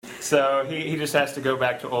So he just has to go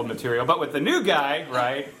back to old material. But with the new guy,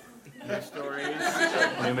 right, new stories,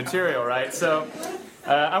 new material, right? So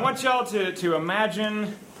I want y'all to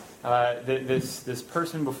imagine this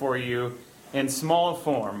person before you in small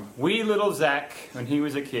form. Wee little Zach when he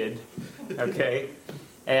was a kid, okay?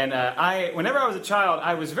 And whenever I was a child,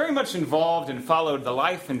 I was very much involved and followed the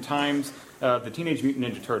life and times of the Teenage Mutant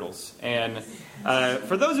Ninja Turtles. And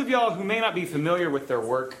for those of y'all who may not be familiar with their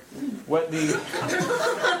work, what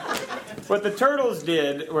the Turtles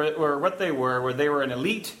did, or what they were an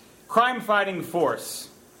elite crime-fighting force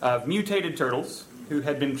of mutated turtles who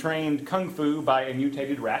had been trained kung fu by a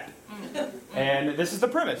mutated rat. And this is the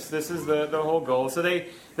premise. This is the whole goal. So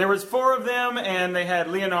there was 4 of them, and they had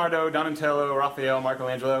Leonardo, Donatello, Raphael,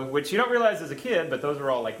 Michelangelo, which you don't realize as a kid, but those were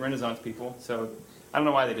all like Renaissance people. So I don't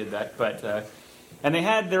know why they did that, but and they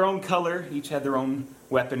had their own color. Each had their own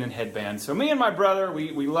weapon and headband. So me and my brother,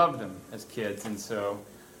 we loved them as kids, and so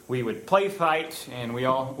we would play fight, and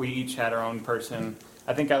we each had our own person.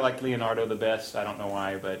 I think I liked Leonardo the best. I don't know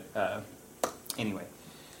why, but anyway.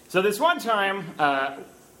 So this one time,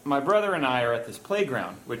 my brother and I are at this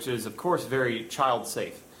playground, which is, of course, very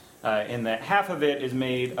child-safe, in that half of it is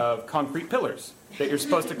made of concrete pillars that you're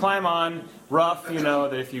supposed to climb on, rough,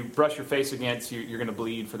 that if you brush your face against, you're going to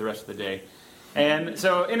bleed for the rest of the day. And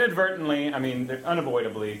so inadvertently,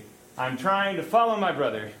 unavoidably, I'm trying to follow my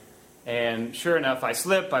brother, and sure enough, I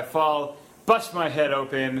slip, I fall, bust my head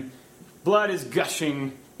open, blood is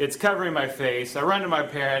gushing, it's covering my face. I run to my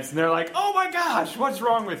parents, and they're like, "Oh my gosh, what's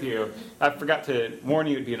wrong with you?" I forgot to warn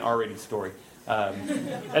you, it'd be an R-rated story.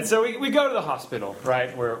 And so we go to the hospital,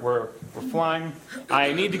 right? We're flying.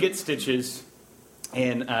 I need to get stitches,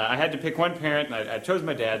 and I had to pick one parent, and I chose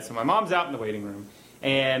my dad. So my mom's out in the waiting room,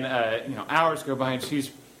 and hours go by, and she's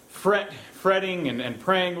fretting and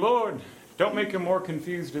praying, "Lord, don't make him more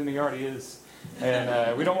confused than he already is,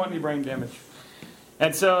 and we don't want any brain damage."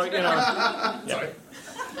 And so, yeah.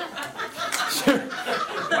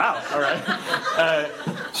 Wow, all right.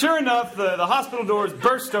 Sure enough, the hospital doors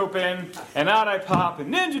burst open, and out I pop,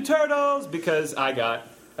 and Ninja Turtles, because I got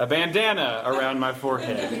a bandana around my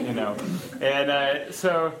forehead, And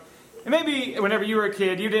so maybe whenever you were a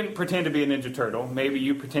kid, you didn't pretend to be a Ninja Turtle. Maybe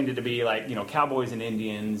you pretended to be like, cowboys and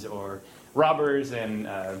Indians, or robbers and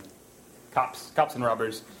cops and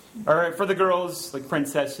robbers. Or for the girls, like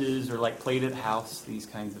princesses, or like played at house, these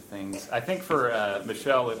kinds of things. I think for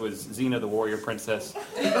Michelle, it was Xena the Warrior Princess.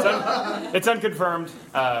 It's unconfirmed,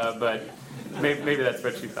 but maybe that's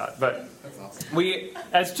what she thought. But we,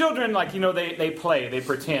 as children, they play, they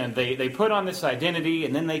pretend, they put on this identity,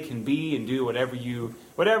 and then they can be and do whatever you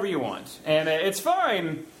want. And it's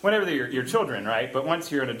fine whenever you're children, right? But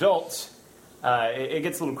once you're an adult, it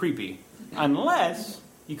gets a little creepy. Unless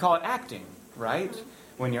you call it acting, right?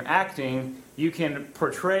 When you're acting, you can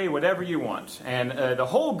portray whatever you want. And the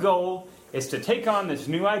whole goal is to take on this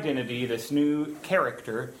new identity, this new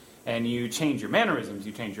character, and you change your mannerisms,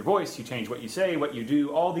 you change your voice, you change what you say, what you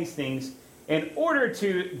do, all these things, in order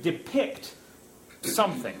to depict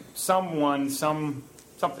something, someone,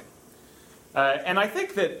 something. And I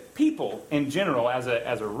think that people, in general, as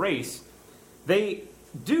a race, they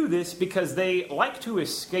do this because they like to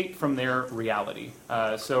escape from their reality.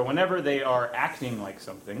 So whenever they are acting like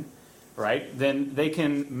something, right, then they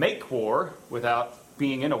can make war without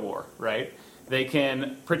being in a war, right? They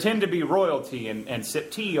can pretend to be royalty and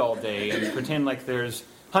sip tea all day and pretend like there's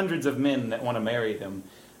hundreds of men that want to marry them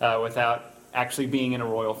without actually being in a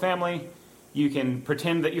royal family. You can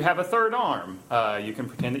pretend that you have a third arm. You can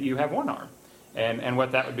pretend that you have one arm and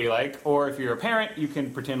what that would be like. Or if you're a parent, you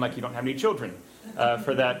can pretend like you don't have any children.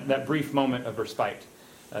 For that brief moment of respite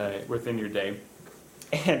within your day.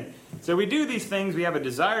 And so we do these things, we have a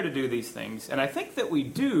desire to do these things, and I think that we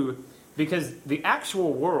do because the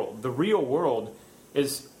actual world, the real world,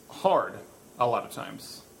 is hard a lot of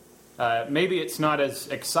times. Maybe it's not as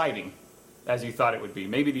exciting as you thought it would be.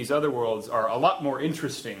 Maybe these other worlds are a lot more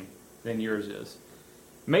interesting than yours is.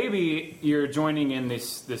 Maybe you're joining in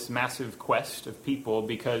this massive quest of people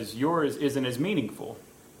because yours isn't as meaningful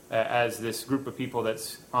as this group of people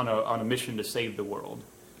that's on a mission to save the world.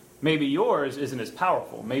 Maybe yours isn't as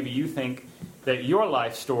powerful. Maybe you think that your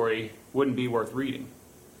life story wouldn't be worth reading.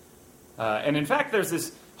 And in fact, there's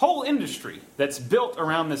this whole industry that's built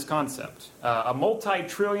around this concept. A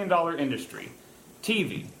multi-trillion-dollar industry.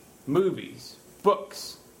 TV, movies,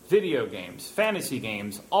 books, video games, fantasy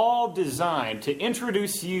games, all designed to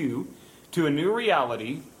introduce you to a new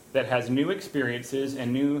reality that has new experiences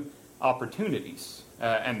and new opportunities.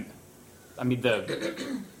 And I mean,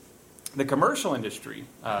 the commercial industry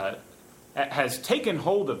has taken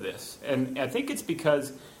hold of this, and I think it's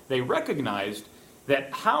because they recognized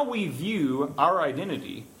that how we view our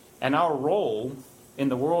identity and our role in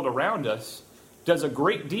the world around us does a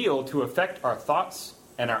great deal to affect our thoughts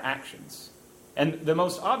and our actions. And the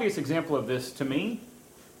most obvious example of this to me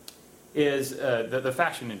is the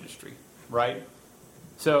fashion industry, right?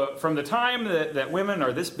 So from the time that women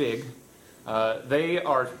are this big, they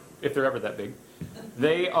are, if they're ever that big,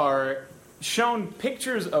 they are shown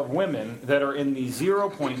pictures of women that are in the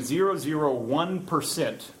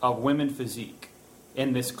 0.001% of women physique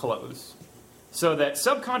in this clothes. So that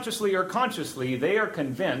subconsciously or consciously, they are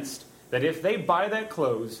convinced that if they buy that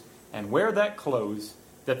clothes and wear that clothes,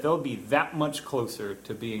 that they'll be that much closer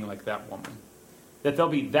to being like that woman. That they'll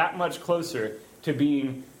be that much closer to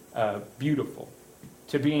being beautiful,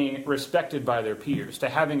 to being respected by their peers, to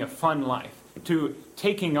having a fun life, to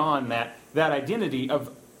taking on that identity of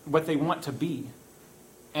what they want to be.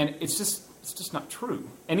 And it's just not true.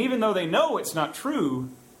 And even though they know it's not true,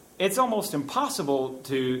 it's almost impossible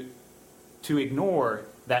to ignore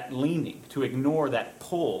that leaning, to ignore that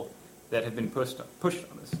pull that had been pushed on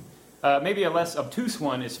us. Maybe a less obtuse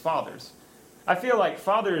one is fathers. I feel like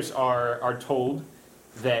fathers are told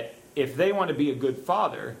that if they want to be a good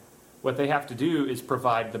father, what they have to do is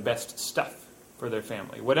provide the best stuff for their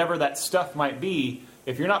family. Whatever that stuff might be,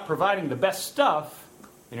 if you're not providing the best stuff,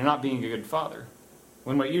 then you're not being a good father.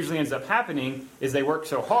 When what usually ends up happening is they work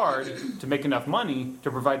so hard to make enough money to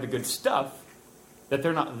provide the good stuff that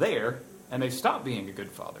they're not there, and they stop being a good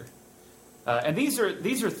father. And these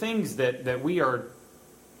are things that we are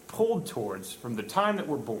pulled towards from the time that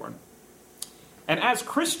we're born. And as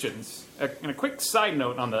Christians, and a quick side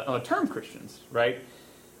note on the term Christians, right?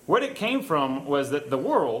 What it came from was that the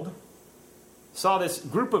world saw this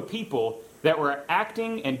group of people that were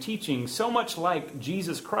acting and teaching so much like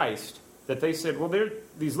Jesus Christ that they said, well, they're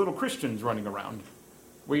these little Christians running around.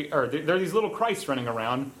 They're these little Christs running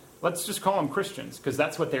around. Let's just call them Christians, because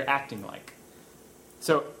that's what they're acting like.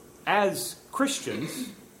 So, as Christians,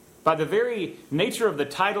 by the very nature of the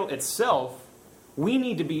title itself, we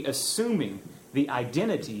need to be assuming the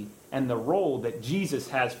identity and the role that Jesus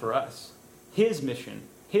has for us. His mission,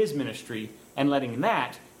 His ministry, and letting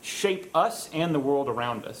that shape us and the world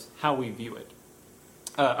around us, how we view it.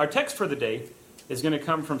 Our text for the day is going to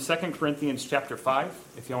come from 2 Corinthians chapter 5,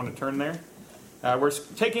 if you want to turn there.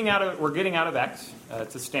 We're getting out of Acts.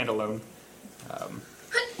 It's a standalone.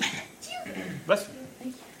 Bless you.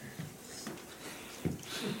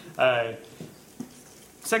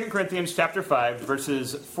 2 Corinthians chapter 5,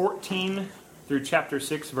 verses 14 through chapter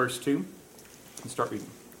 6, verse 2. Let's start reading.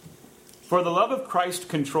 For the love of Christ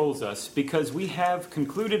controls us, because we have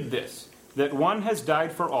concluded this, that one has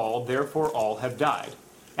died for all, therefore all have died.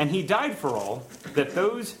 And he died for all, that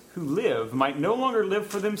those who live might no longer live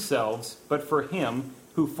for themselves, but for him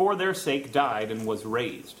who for their sake died and was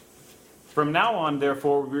raised. From now on,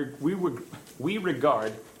 therefore, we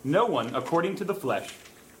regard no one according to the flesh.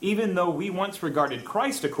 Even though we once regarded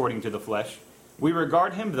Christ according to the flesh, we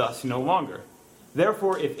regard him thus no longer.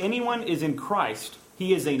 Therefore, if anyone is in Christ,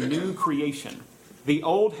 he is a new creation. The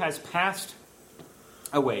old has passed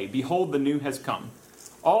away. Behold, the new has come.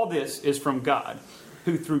 All this is from God,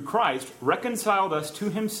 who through Christ reconciled us to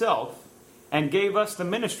himself and gave us the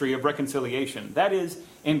ministry of reconciliation. That is,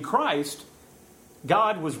 in Christ,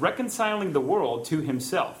 God was reconciling the world to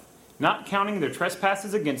himself, not counting their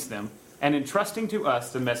trespasses against them, and entrusting to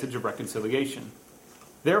us the message of reconciliation.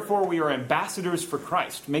 Therefore, we are ambassadors for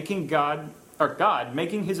Christ, God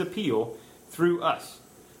making his appeal through us.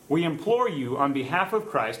 We implore you on behalf of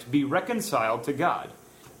Christ, be reconciled to God.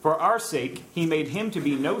 For our sake, he made him to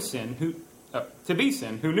be sin who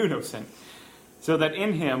knew no sin, so that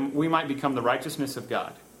in him we might become the righteousness of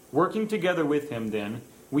God. Working together with him, then,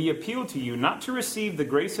 we appeal to you not to receive the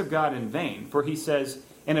grace of God in vain, for he says,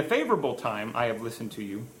 in a favorable time I have listened to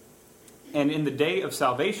you, and in the day of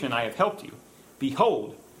salvation I have helped you.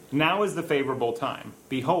 Behold, now is the favorable time.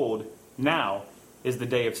 Behold, now is the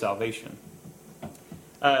day of salvation.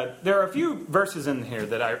 There are a few verses in here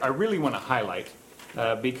that I really want to highlight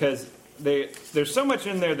because there's so much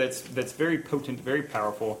in there that's very potent, very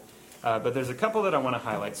powerful, but there's a couple that I want to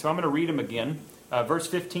highlight. So I'm going to read them again. Verse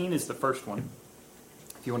 15 is the first one,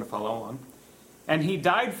 if you want to follow along. And he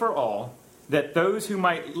died for all, that those who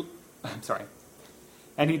might...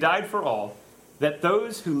 And he died for all, that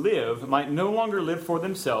those who live might no longer live for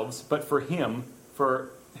themselves, but for him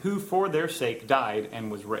who for their sake died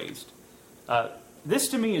and was raised. This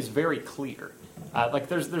to me is very clear.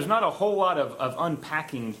 There's not a whole lot of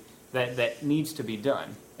unpacking that needs to be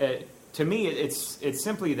done. To me, it's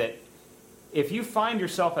simply that if you find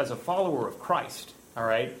yourself as a follower of Christ, all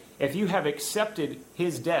right, if you have accepted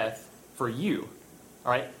his death for you,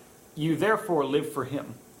 all right, you therefore live for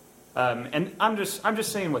him. And I'm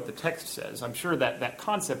just saying what the text says. I'm sure that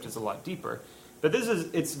concept is a lot deeper. But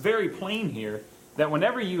it's very plain here that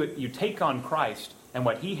whenever you take on Christ and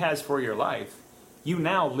what he has for your life, you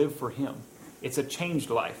now live for him. It's a changed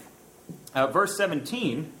life. Verse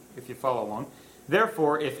 17, if you follow along,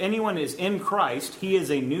 therefore, if anyone is in Christ, he is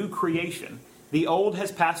a new creation. The old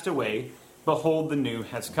has passed away. Behold, the new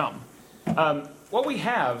has come. What we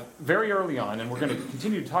have very early on, and we're going to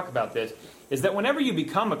continue to talk about this, is that whenever you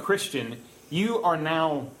become a Christian, you are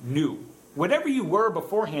now new. Whatever you were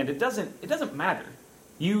beforehand, it doesn't matter.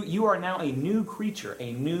 You are now a new creature,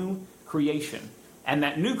 a new creation. And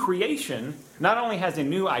that new creation not only has a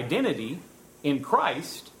new identity in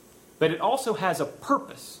Christ, but it also has a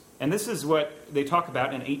purpose. And this is what they talk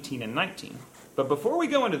about in 18 and 19. But before we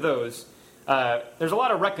go into those, there's a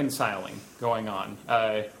lot of reconciling going on.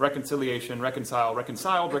 Reconciliation, reconcile,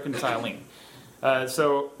 reconciled, reconciling.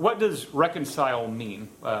 So what does reconcile mean?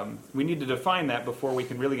 We need to define that before we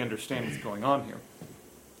can really understand what's going on here.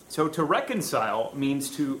 So to reconcile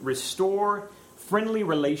means to restore friendly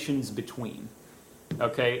relations between.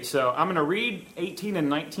 Okay, so I'm going to read 18 and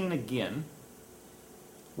 19 again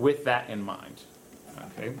with that in mind.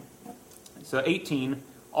 Okay, so 18,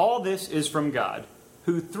 all this is from God,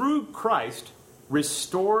 who through Christ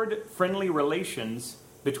restored friendly relations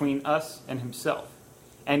between us and himself,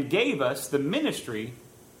 and gave us the ministry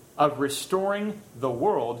of restoring the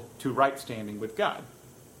world to right standing with God.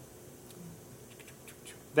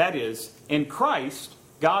 That is, in Christ,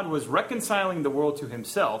 God was reconciling the world to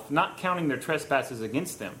himself, not counting their trespasses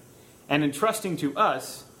against them, and entrusting to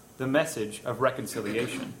us the message of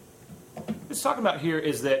reconciliation. What's talking about here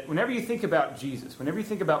is that whenever you think about Jesus, whenever you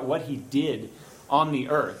think about what he did on the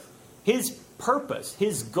earth, his purpose,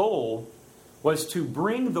 his goal was to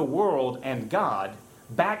bring the world and God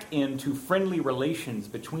back into friendly relations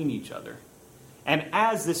between each other. And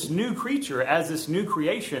as this new creature, as this new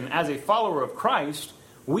creation, as a follower of Christ,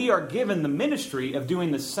 we are given the ministry of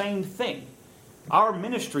doing the same thing. Our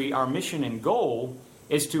ministry, our mission and goal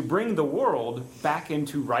is to bring the world back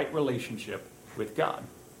into right relationship with God.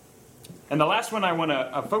 And the last one I want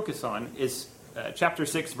to focus on is chapter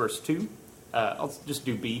 6, verse 2. I'll just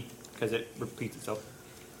do B because it repeats itself.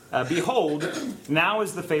 Behold, now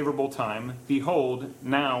is the favorable time. Behold,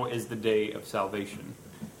 now is the day of salvation.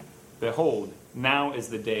 Behold, now is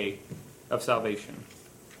the day of salvation.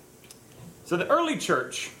 So the early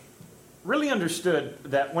church really understood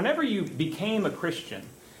that whenever you became a Christian,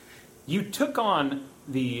 you took on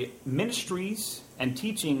the ministries and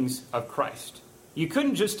teachings of Christ. You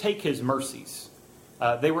couldn't just take his mercies.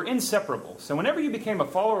 They were inseparable. So whenever you became a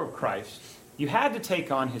follower of Christ, you had to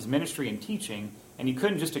take on his ministry and teaching, and you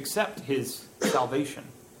couldn't just accept his salvation.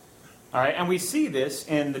 All right, and we see this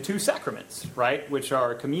in the two sacraments, right, which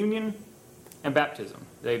are communion and baptism.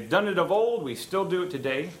 They've done it of old. We still do it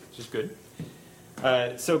today, which is good.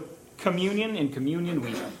 So communion, in communion,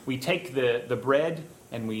 we take the bread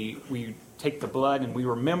and we take the blood and we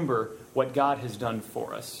remember what God has done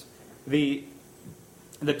for us. The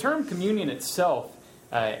term communion itself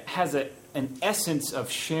has an essence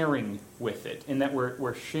of sharing with it, in that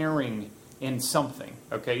we're sharing in something,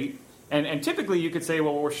 okay? And typically you could say,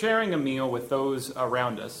 well, we're sharing a meal with those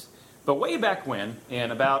around us. But way back when,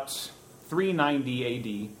 in about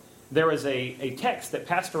 390 AD, there was a text that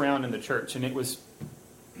passed around in the church, and it was,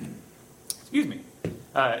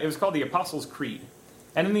 it was called the Apostles' Creed.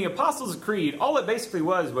 And in the Apostles' Creed, all it basically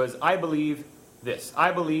was I believe this.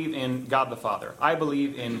 I believe in God the Father. I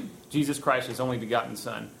believe in Jesus Christ, his only begotten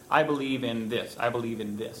Son. I believe in this. I believe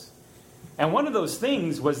in this. And one of those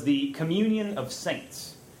things was the communion of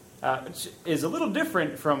saints, which is a little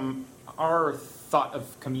different from our thought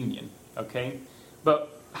of communion, okay?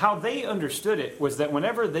 But how they understood it was that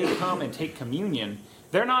whenever they come and take communion,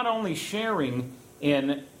 they're not only sharing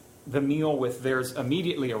in the meal with theirs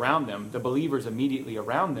immediately around them, the believers immediately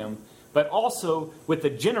around them, but also with the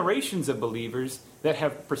generations of believers that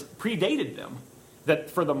have predated them.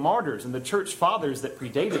 That for the martyrs and the church fathers that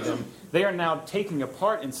predated them, they are now taking a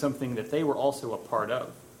part in something that they were also a part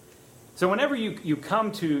of. So whenever you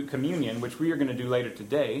come to communion, which we are going to do later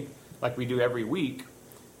today, like we do every week,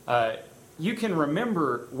 you can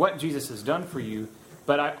remember what Jesus has done for you,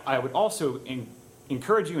 but I would also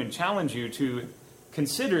encourage you and challenge you to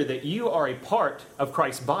consider that you are a part of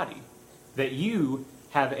Christ's body, that you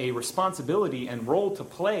have a responsibility and role to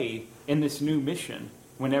play in this new mission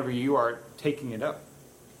whenever you are taking it up.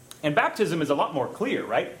 And baptism is a lot more clear,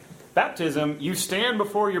 right? Baptism, you stand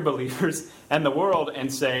before your believers and the world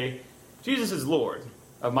and say, Jesus is Lord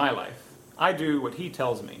of my life. I do what he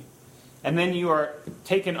tells me. and then you are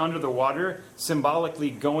taken under the water, symbolically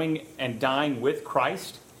going and dying with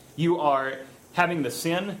Christ. You are having the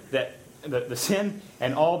sin the sin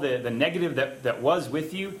and all the negative that was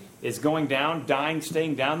with you is going down, dying,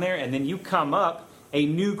 staying down there, and then you come up a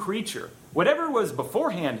new creature. Whatever was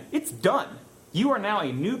beforehand, it's done. You are now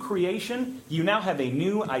a new creation. You now have a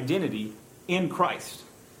new identity in Christ.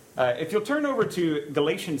 If you'll turn over to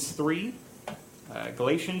Galatians 3,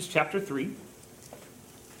 Galatians chapter 3,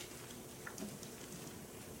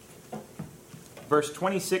 verse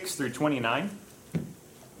 26 through 29,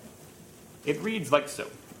 it reads like so.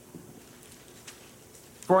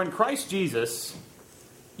 For in Christ Jesus,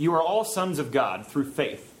 you are all sons of God through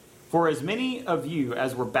faith. For as many of you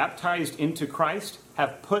as were baptized into Christ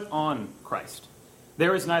have put on Christ.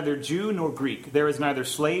 There is neither Jew nor Greek. There is neither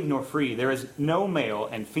slave nor free. There is no male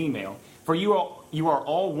and female. For you are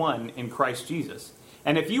all one in Christ Jesus.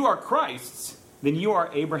 And if you are Christ's, then you are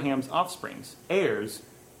Abraham's offsprings, heirs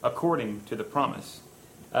according to the promise.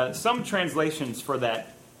 Some translations for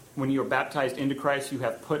that, when you are baptized into Christ, you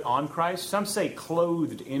have put on Christ. Some say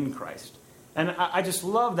clothed in Christ. And I just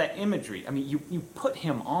love that imagery. I mean, you put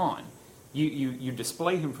him on. You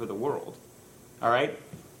display him for the world. All right?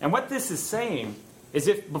 And what this is saying is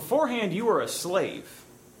if beforehand you were a slave,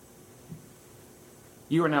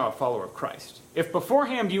 you are now a follower of Christ. If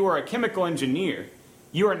beforehand you were a chemical engineer,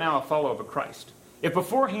 you are now a follower of Christ. If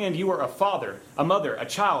beforehand you were a father, a mother, a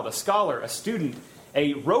child, a scholar, a student,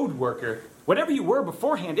 a road worker, whatever you were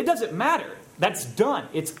beforehand, it doesn't matter. That's done.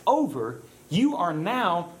 It's over. You are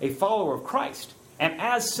now a follower of Christ. And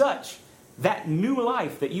as such, that new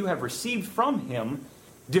life that you have received from him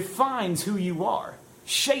defines who you are,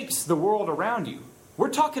 shapes the world around you. We're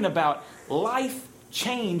talking about life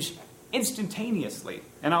change instantaneously.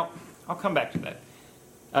 And I'll come back to that.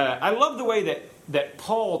 I love the way that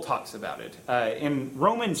Paul talks about it. In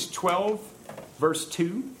Romans 12, verse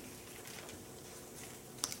 2,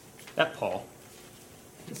 that Paul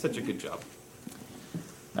did such a good job.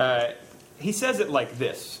 He says it like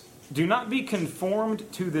this: do not be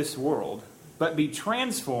conformed to this world, but be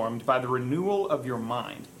transformed by the renewal of your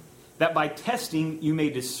mind, that by testing you may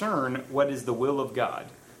discern what is the will of God,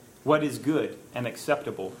 what is good and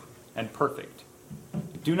acceptable and perfect.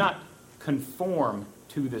 Do not conform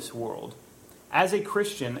to this world. As a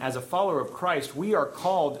Christian, as a follower of Christ, we are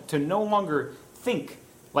called to no longer think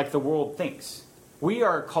like the world thinks. We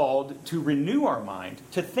are called to renew our mind,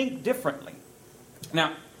 to think differently.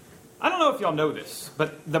 Now, I don't know if y'all know this,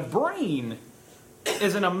 but the brain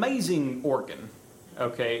is an amazing organ,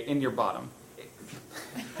 okay, in your bottom.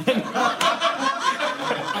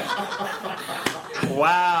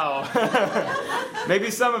 Wow. Maybe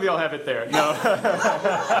some of y'all have it there. No.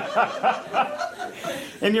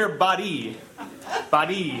 In your body.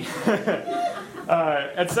 Body.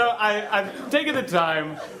 And so I've taken the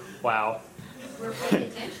time. Wow. We're paying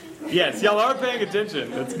attention. Yes, y'all are paying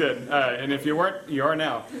attention. That's good. And if you weren't, you are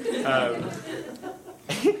now.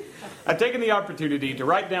 I've taken the opportunity to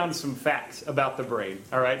write down some facts about the brain.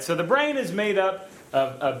 All right, so the brain is made up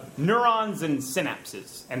of neurons and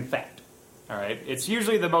synapses and fat. All right, it's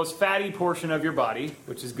usually the most fatty portion of your body,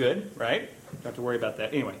 which is good, right? Don't have to worry about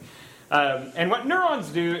that. Anyway, and what neurons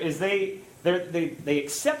do is they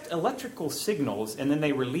accept electrical signals and then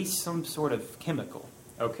they release some sort of chemical.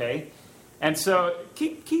 Okay. And so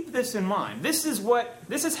keep this in mind. This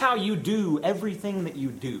is how you do everything that you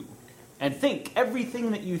do. And think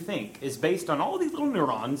everything that you think is based on all these little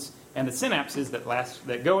neurons and the synapses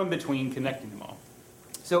that go in between, connecting them all.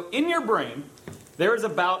 So in your brain, there is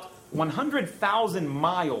about 100,000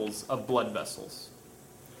 miles of blood vessels.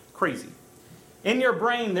 Crazy. In your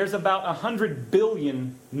brain, there's about 100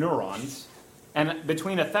 billion neurons, and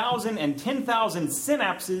between 1,000 and 10,000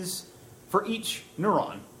 synapses for each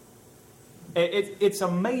neuron. It's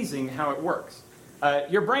amazing how it works.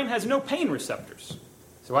 Your brain has no pain receptors.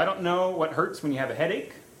 So I don't know what hurts when you have a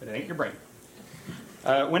headache, but it ain't your brain.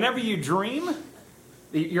 Whenever you dream,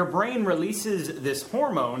 your brain releases this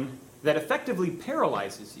hormone that effectively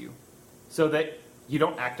paralyzes you so that you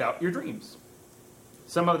don't act out your dreams.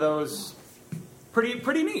 Some of those,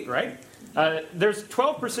 pretty neat, right? There's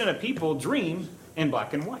 12% of people dream in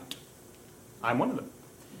black and white. I'm one of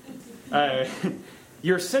them.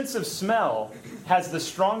 Your sense of smell has the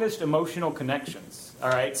strongest emotional connections. All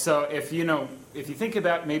right, so if you think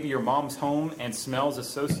about maybe your mom's home and smells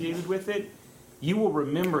associated with it, you will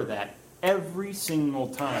remember that every single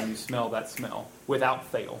time you smell that smell without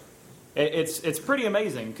fail. It's pretty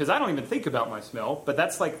amazing because I don't even think about my smell, but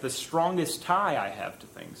that's like the strongest tie I have to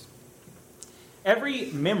things. Every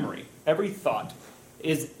memory, every thought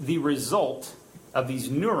is the result of these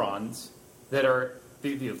neurons that are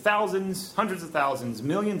thousands, hundreds of thousands,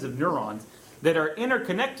 millions of neurons that are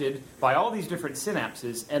interconnected by all these different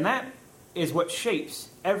synapses, and that is what shapes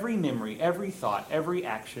every memory, every thought, every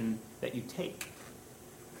action that you take.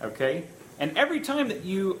 Okay? And every time that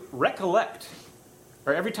you recollect,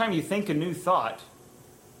 or every time you think a new thought,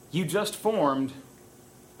 you just formed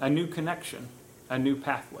a new connection, a new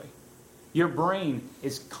pathway. Your brain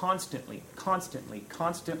is constantly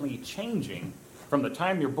changing from the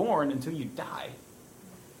time you're born until you die.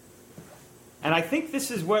 And I think this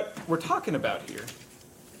is what we're talking about here.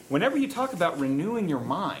 Whenever you talk about renewing your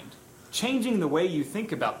mind, changing the way you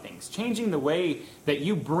think about things, changing the way that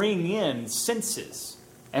you bring in senses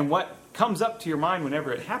and what comes up to your mind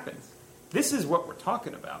whenever it happens, this is what we're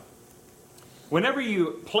talking about. Whenever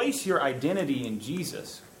you place your identity in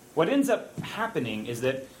Jesus, what ends up happening is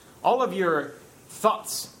that all of your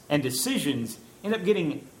thoughts and decisions end up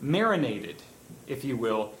getting marinated, if you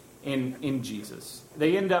will, in Jesus.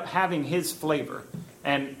 They end up having his flavor.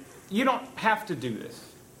 And you don't have to do this.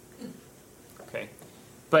 Okay?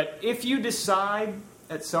 But if you decide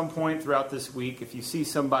at some point throughout this week, if you see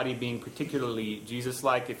somebody being particularly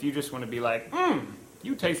Jesus-like, if you just want to be like,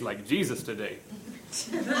 you taste like Jesus today,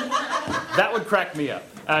 that would crack me up.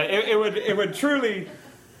 It would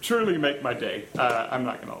truly make my day. I'm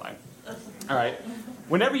not going to lie. All right?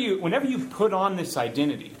 Whenever you put on this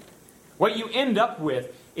identity, what you end up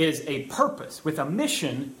with is a purpose, with a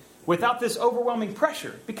mission, without this overwhelming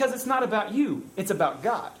pressure. Because it's not about you, it's about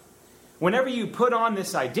God. Whenever you put on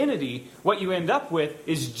this identity, what you end up with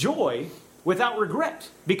is joy without regret.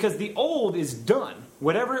 Because the old is done.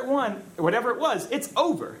 Whatever it was, it's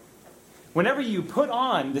over. Whenever you put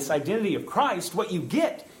on this identity of Christ, what you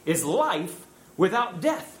get is life without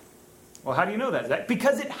death. Well, how do you know that, Zach?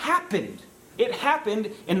 Because it happened. It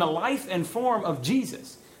happened in the life and form of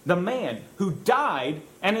Jesus, the man who died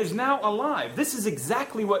and is now alive. This is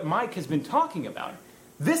exactly what Mike has been talking about.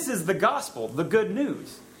 This is the gospel, the good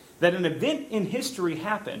news, that an event in history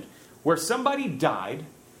happened where somebody died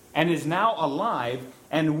and is now alive,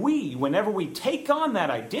 and we, whenever we take on that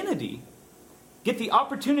identity, get the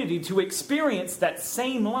opportunity to experience that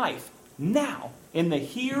same life now, in the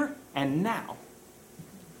here and now.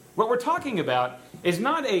 What we're talking about is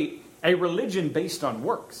not a religion based on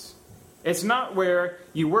works. It's not where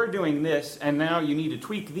you were doing this and now you need to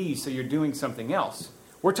tweak these so you're doing something else.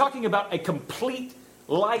 We're talking about a complete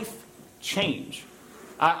life change.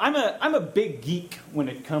 I'm a big geek when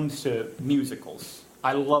it comes to musicals.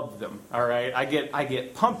 I love them, all right? I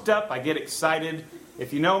get pumped up, I get excited.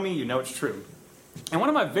 If you know me, you know it's true. And one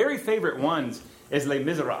of my very favorite ones is Les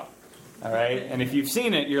Miserables, all right? And if you've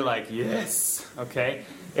seen it, you're like, yes, okay?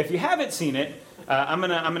 If you haven't seen it, I'm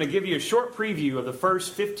gonna give you a short preview of the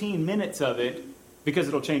first 15 minutes of it because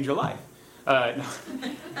it'll change your life. No.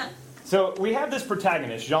 So we have this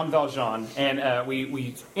protagonist, Jean Valjean, and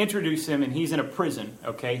we introduce him, and he's in a prison,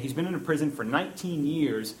 okay? He's been in a prison for 19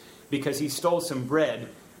 years because he stole some bread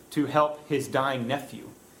to help his dying nephew.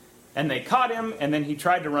 And they caught him, and then he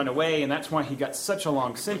tried to run away, and that's why he got such a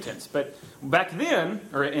long sentence. But back then,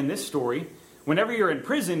 or in this story, whenever you're in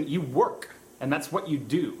prison, you work, and that's what you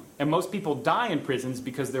do. And most people die in prisons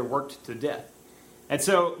because they're worked to death. And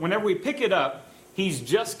so whenever we pick it up, he's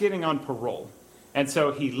just getting on parole. And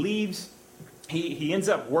so he leaves. He ends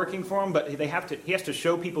up working for them, but he has to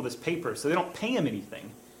show people this paper, so they don't pay him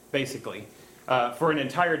anything, basically, for an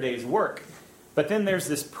entire day's work. But then there's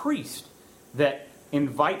this priest that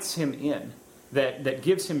invites him in, that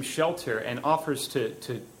gives him shelter and offers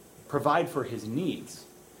to provide for his needs.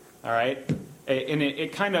 All right? And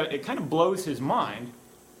it kind of blows his mind,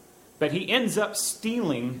 but he ends up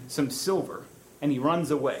stealing some silver, and he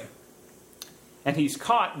runs away. And he's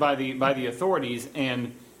caught by the authorities,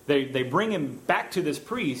 and they bring him back to this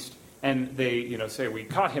priest, and they say, we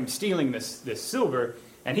caught him stealing this silver,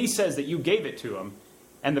 and he says that you gave it to him.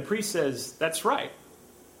 And the priest says, that's right.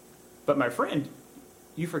 But my friend,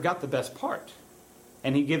 you forgot the best part.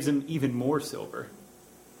 And he gives him even more silver.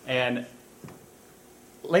 And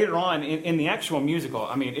later on, in the actual musical,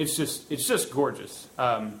 I mean, it's just gorgeous.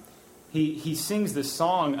 He sings this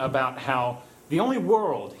song about how the only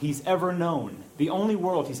world he's ever known, the only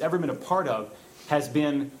world he's ever been a part of, has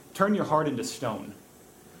been turn your heart into stone.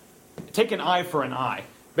 Take an eye for an eye.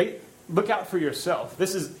 Look out for yourself.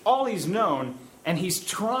 This is all he's known, and he's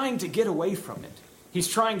trying to get away from it. He's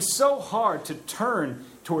trying so hard to turn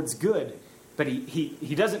towards good, but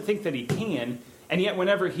he doesn't think that he can. And yet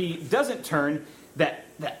whenever he doesn't turn, that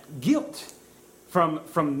guilt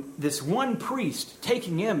from this one priest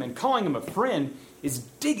taking him and calling him a friend is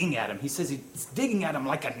digging at him. He says it's digging at him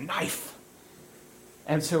like a knife.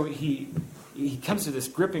 And so he he comes to this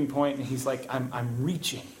gripping point and he's like, I'm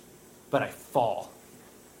reaching, but I fall.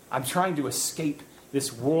 I'm trying to escape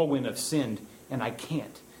this whirlwind of sin, and I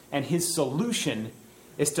can't. And his solution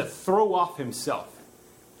is to throw off himself.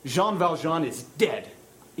 Jean Valjean is dead.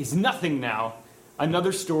 He's nothing now.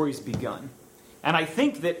 Another story's begun. And I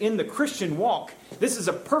think that in the Christian walk, this is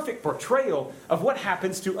a perfect portrayal of what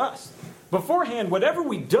happens to us. Beforehand, whatever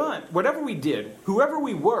we did, whoever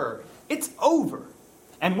we were, it's over.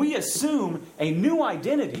 And we assume a new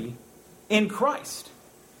identity in Christ.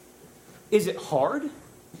 Is it hard?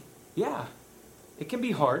 Yeah, it can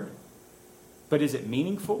be hard. But is it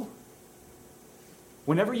meaningful?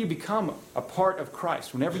 Whenever you become a part of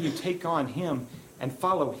Christ, whenever you take on Him and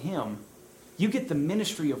follow Him, you get the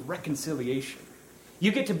ministry of reconciliation.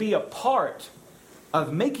 You get to be a part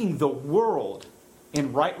of making the world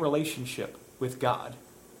in right relationship with God.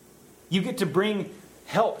 You get to bring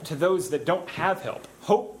help to those that don't have help,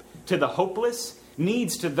 hope to the hopeless,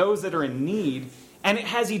 needs to those that are in need, and it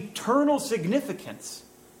has eternal significance.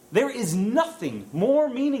 There is nothing more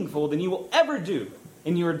meaningful than you will ever do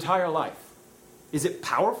in your entire life. Is it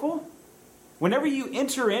powerful? Whenever you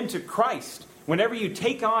enter into Christ, whenever you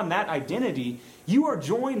take on that identity, you are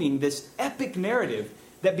joining this epic narrative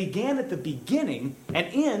that began at the beginning and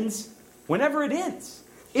ends whenever it ends.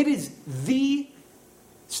 It is the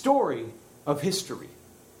story of history.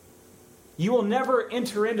 You will never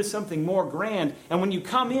enter into something more grand, and when you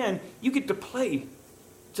come in, you get to play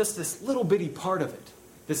just this little bitty part of it.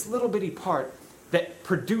 This little bitty part that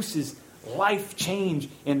produces life change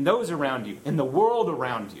in those around you, in the world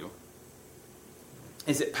around you.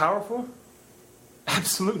 Is it powerful?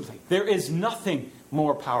 Absolutely. There is nothing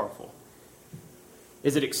more powerful.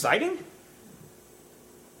 Is it exciting?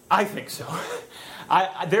 I think so.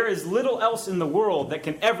 There is little else in the world that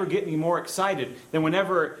can ever get me more excited than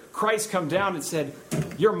whenever Christ come down and said,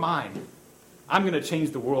 "You're mine. I'm going to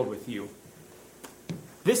change the world with you."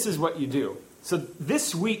 This is what you do. So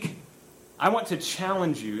this week, I want to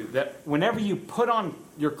challenge you that whenever you put on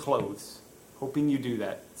your clothes, hoping you do that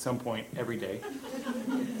at some point every day,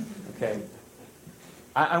 okay,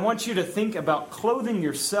 I want you to think about clothing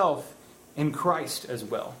yourself in Christ as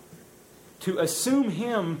well. To assume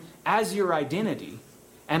Him as your identity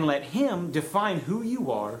and let Him define who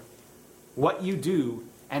you are, what you do,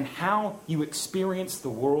 and how you experience the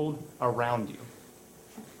world around you.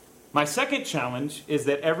 My second challenge is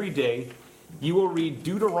that every day you will read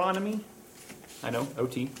Deuteronomy,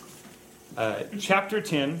 OT, chapter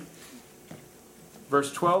 10,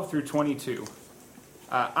 verse 12 through 22.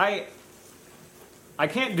 I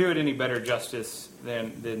can't do it any better justice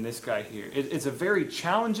than this guy here. It's a very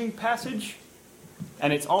challenging passage,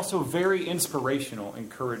 and it's also very inspirational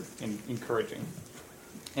and encouraging.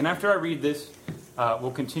 And after I read this,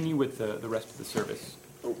 we'll continue with the rest of the service.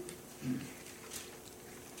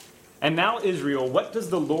 "And now, Israel, what does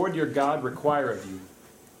the Lord your God require of you?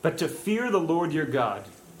 But to fear the Lord your God,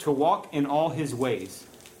 to walk in all His ways,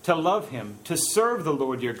 to love Him, to serve the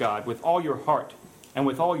Lord your God with all your heart and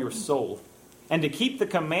with all your soul, and to keep the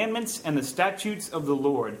commandments and the statutes of the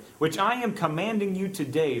Lord, which I am commanding you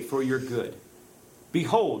today for your good.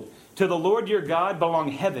 Behold, to the Lord your God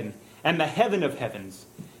belong heaven and the heaven of heavens,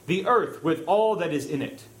 the earth with all that is in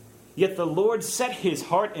it. Yet the Lord set His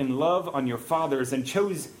heart in love on your fathers and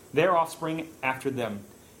chose their offspring after them,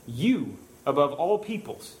 you above all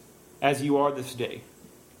peoples, as you are this day.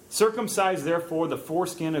 Circumcise therefore the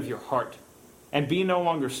foreskin of your heart, and be no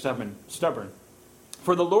longer stubborn.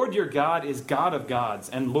 For the Lord your God is God of gods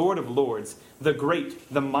and Lord of lords, the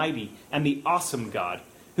great, the mighty, and the awesome God,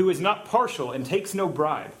 who is not partial and takes no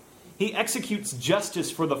bribe. He executes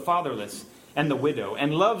justice for the fatherless and the widow,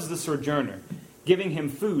 and loves the sojourner, giving him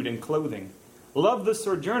food and clothing. Love the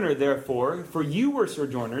sojourner, therefore, for you were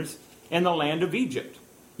sojourners in the land of Egypt.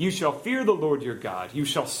 You shall fear the Lord your God. You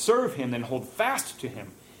shall serve Him and hold fast to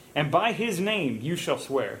Him. And by His name you shall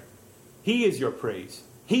swear. He is your praise.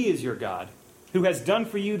 He is your God, who has done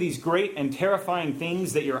for you these great and terrifying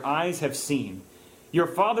things that your eyes have seen. Your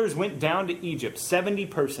fathers went down to Egypt, 70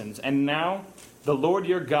 persons, and now the Lord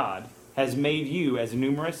your God has made you as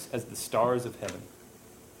numerous as the stars of heaven."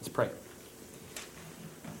 Let's pray.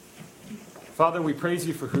 Father, we praise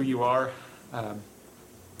you for who you are.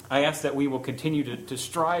 I ask that we will continue to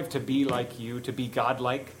strive to be like you, to be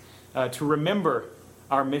God-like, to remember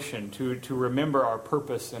our mission, to remember our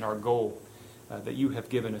purpose and our goal that you have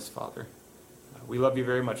given us, Father. We love you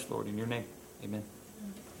very much, Lord. In your name, amen.